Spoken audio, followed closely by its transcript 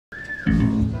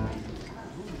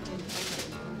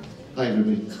Hi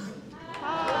everybody.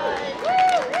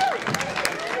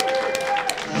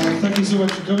 Thank you so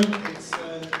much for coming.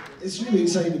 It's really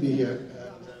exciting to be here.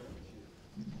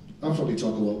 I'll probably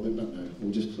talk a little bit, but no,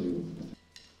 we'll just play one.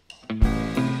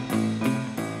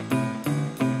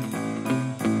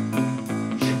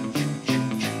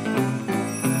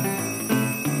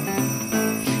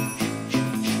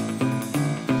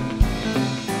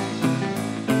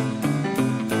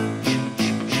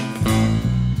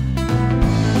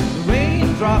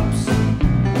 Drops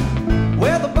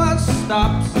where the bus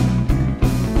stops,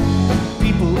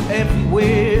 people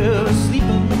everywhere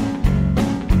sleeping.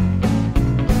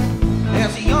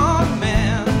 There's a young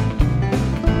man,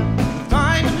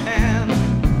 time in hand.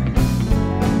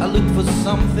 I looked for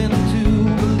something to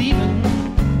believe in,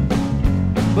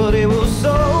 but it was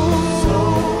so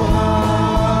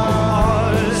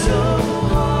hard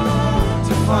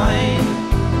to find.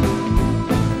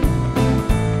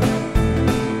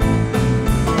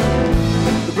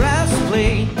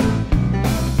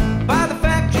 By the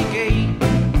factory gate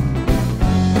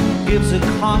gives a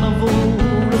carnival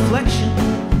reflection.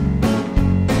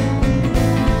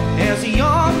 As a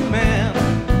young man,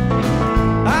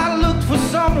 I looked for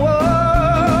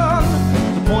someone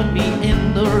to point me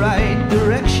in the right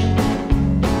direction,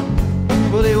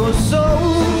 but it was so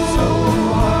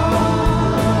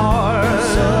hard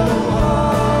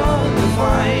to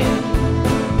find.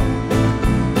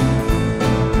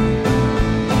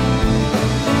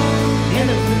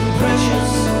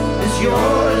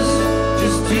 Yours,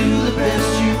 just do the best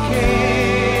you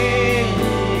can.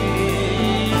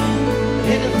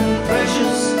 Anything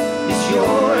precious is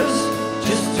yours,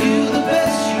 just do the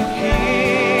best you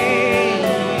can.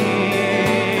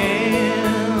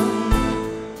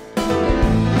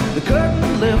 The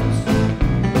curtain lifts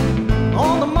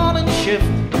on the morning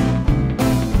shift,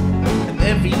 and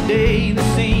every day the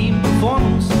same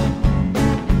performance,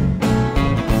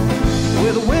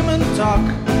 where the women talk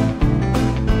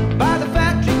by the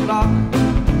factory clock.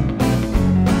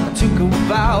 I took a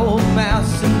vow of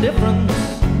mass indifference.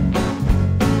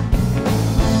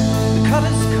 The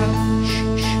colors cut,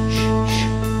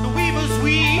 the weavers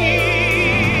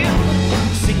weave,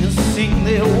 singers sing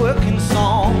their working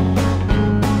song.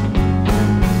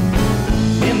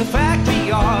 In the factory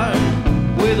yard,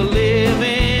 where the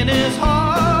living is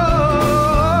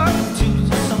hard, to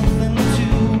something to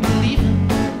believe in,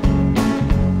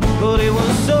 but it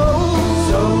was so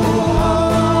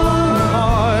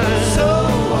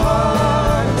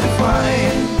hard to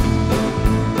find.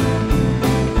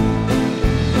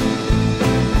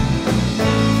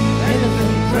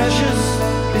 Anything precious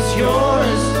is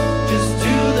yours, just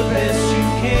do the best you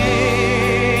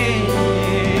can.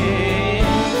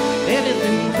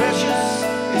 Anything precious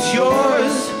is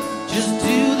yours, just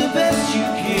do the best you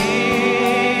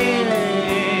can.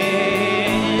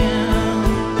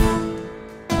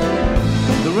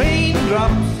 The rain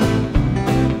drops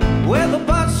where the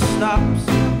bus stops,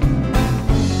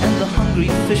 and the hungry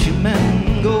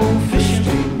fishermen go fishing.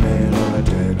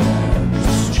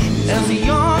 As a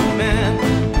young man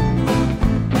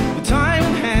with time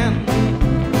in hand,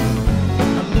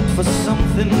 I looked for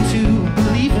something to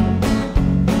believe in,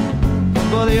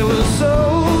 but it was so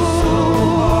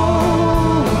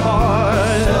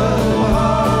hard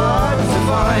to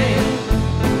find.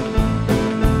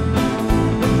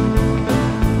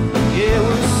 Yeah, it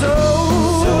was so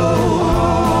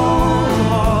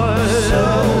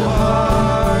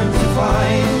hard to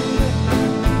find.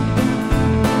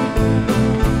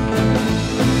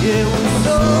 Yeah, it was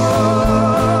so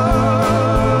hard to find.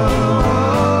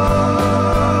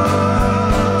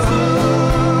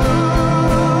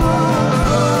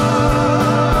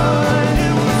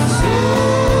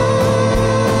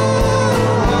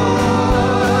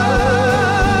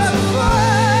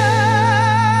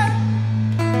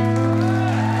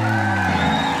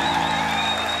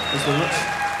 Thanks very much.